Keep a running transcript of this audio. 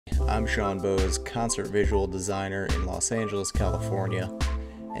I'm Sean Bose, concert visual designer in Los Angeles, California,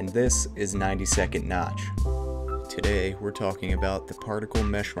 and this is 90-Second Notch. Today we're talking about the particle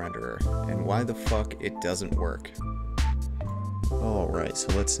mesh renderer and why the fuck it doesn't work. Alright,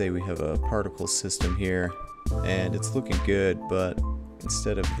 so let's say we have a particle system here and it's looking good, but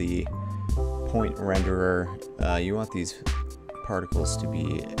instead of the point renderer, you want these particles to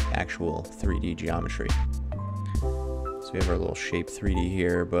be actual 3D geometry. So we have our little shape 3D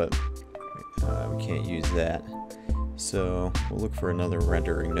here, but we can't use that. So we'll look for another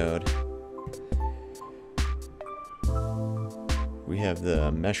rendering node. We have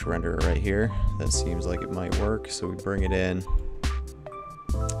the mesh renderer right here. That seems like it might work, so we bring it in.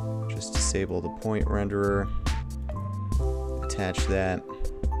 Just disable the point renderer. Attach that.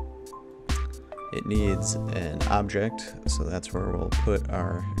 It needs an object, so that's where we'll put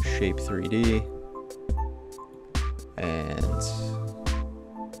our shape 3D. And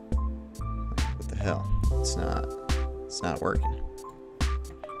what the hell? It's not working.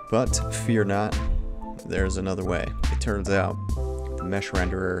 But fear not, there's another way. It turns out the mesh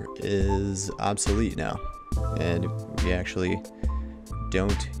renderer is obsolete now, and we actually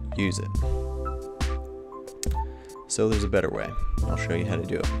don't use it. So there's a better way. I'll show you how to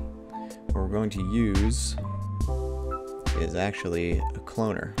do it. What we're going to use is actually a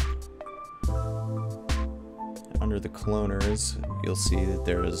cloner. Under the cloners, you'll see that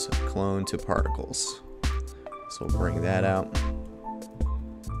there's clone to particles. So we'll bring that out.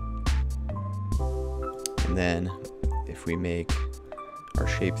 And then if we make our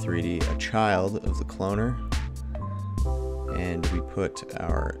shape 3D a child of the cloner, and we put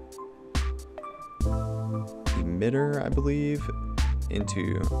our emitter, I believe,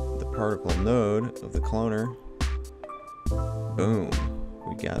 into the particle node of the cloner, boom,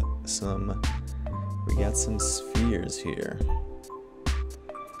 we got some spheres here.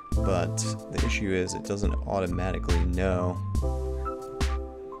 But the issue is it doesn't automatically know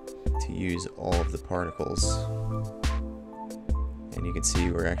to use all of the particles. And you can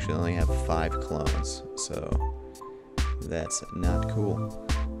see we actually only have 5 clones, so that's not cool.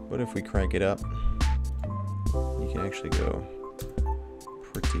 But if we crank it up, you can actually go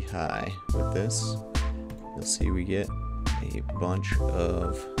pretty high with this. You'll see we get a bunch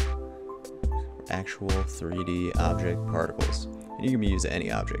of actual 3D object particles. And you can use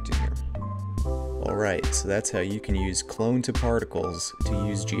any object in here. Alright, so that's how you can use clone to particles to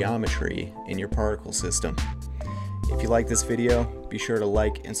use geometry in your particle system. If you like this video, be sure to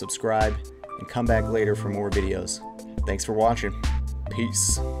like and subscribe, and come back later for more videos. Thanks for watching.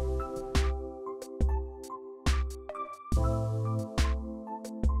 Peace.